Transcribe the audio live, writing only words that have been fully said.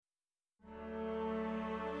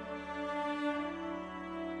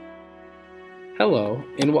Hello,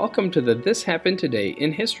 and welcome to the This Happened Today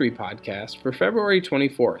in History podcast for February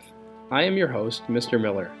 24th. I am your host, Mr.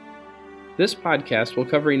 Miller. This podcast will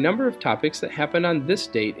cover a number of topics that happened on this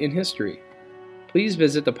date in history. Please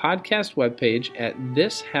visit the podcast webpage at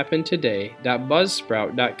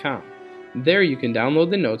thishappenedtoday.buzzsprout.com. There you can download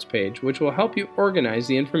the notes page, which will help you organize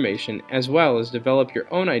the information as well as develop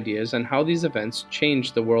your own ideas on how these events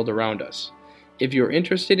changed the world around us. If you're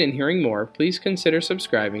interested in hearing more, please consider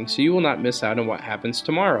subscribing so you will not miss out on what happens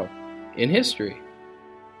tomorrow in history.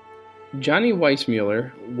 Johnny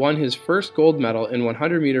Weissmuller won his first gold medal in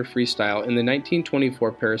 100-meter freestyle in the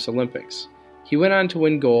 1924 Paris Olympics. He went on to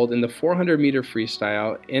win gold in the 400-meter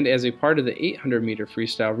freestyle and as a part of the 800-meter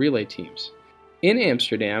freestyle relay teams. In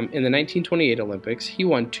Amsterdam, in the 1928 Olympics, he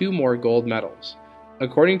won 2 more gold medals.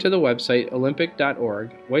 According to the website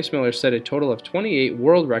Olympic.org, Weissmuller set a total of 28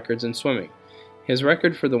 world records in swimming. His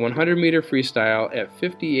record for the 100-meter freestyle at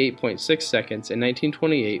 58.6 seconds in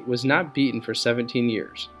 1928 was not beaten for 17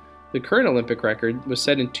 years. The current Olympic record was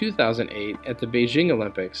set in 2008 at the Beijing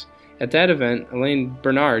Olympics. At that event, Elaine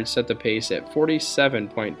Bernard set the pace at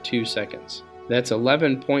 47.2 seconds. That's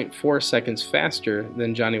 11.4 seconds faster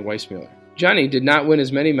than Johnny Weissmuller. Johnny did not win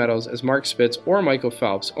as many medals as Mark Spitz or Michael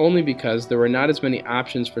Phelps only because there were not as many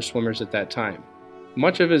options for swimmers at that time.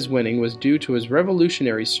 Much of his winning was due to his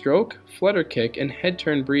revolutionary stroke, flutter kick, and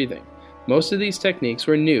head-turn breathing. Most of these techniques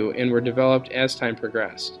were new and were developed as time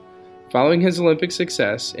progressed. Following his Olympic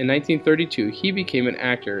success, in 1932 he became an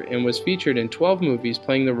actor and was featured in 12 movies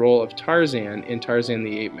playing the role of Tarzan in Tarzan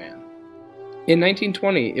the Ape Man. In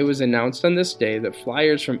 1920, it was announced on this day that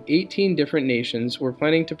flyers from 18 different nations were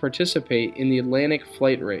planning to participate in the Atlantic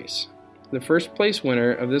Flight Race. The first place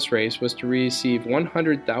winner of this race was to receive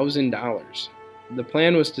 $100,000. The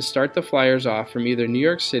plan was to start the flyers off from either New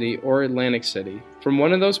York City or Atlantic City. From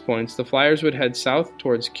one of those points, the flyers would head south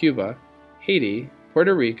towards Cuba, Haiti,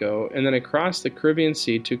 Puerto Rico, and then across the Caribbean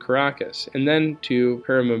Sea to Caracas, and then to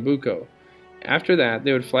Pernambuco. After that,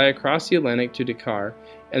 they would fly across the Atlantic to Dakar,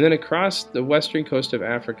 and then across the western coast of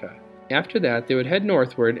Africa. After that, they would head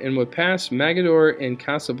northward and would pass Mogador and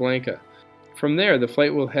Casablanca. From there, the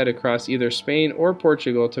flight will head across either Spain or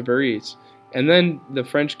Portugal to Paris, and then the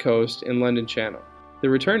French coast and London Channel. The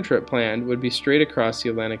return trip planned would be straight across the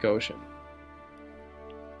Atlantic Ocean.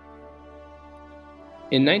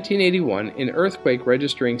 In 1981, an earthquake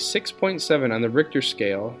registering 6.7 on the Richter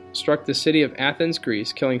scale struck the city of Athens,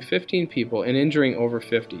 Greece, killing 15 people and injuring over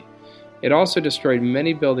 50. It also destroyed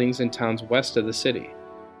many buildings and towns west of the city.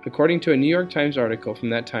 According to a New York Times article from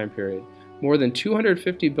that time period, more than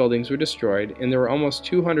 250 buildings were destroyed and there were almost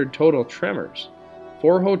 200 total tremors.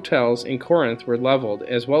 4 hotels in Corinth were leveled,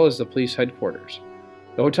 as well as the police headquarters.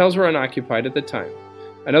 The hotels were unoccupied at the time.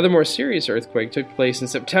 Another more serious earthquake took place in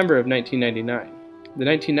September of 1999. The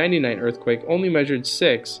 1999 earthquake only measured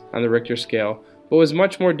 6 on the Richter scale, but was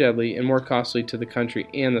much more deadly and more costly to the country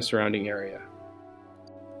and the surrounding area.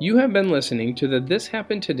 You have been listening to the This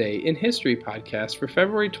Happened Today in History podcast for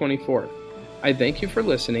February 24th. I thank you for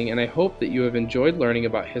listening, and I hope that you have enjoyed learning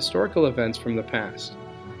about historical events from the past.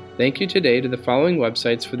 Thank you today to the following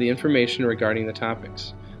websites for the information regarding the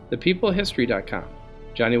topics: thepeoplehistory.com,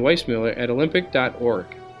 Johnny Weissmuller at Olympic.org,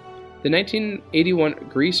 the 1981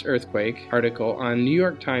 Greece earthquake article on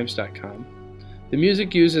NewYorkTimes.com. The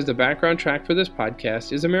music used as the background track for this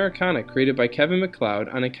podcast is Americana, created by Kevin MacLeod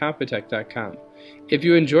on Incompetech.com. If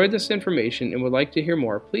you enjoyed this information and would like to hear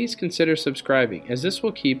more, please consider subscribing, as this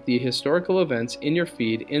will keep the historical events in your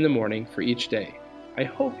feed in the morning for each day. I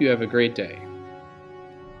hope you have a great day.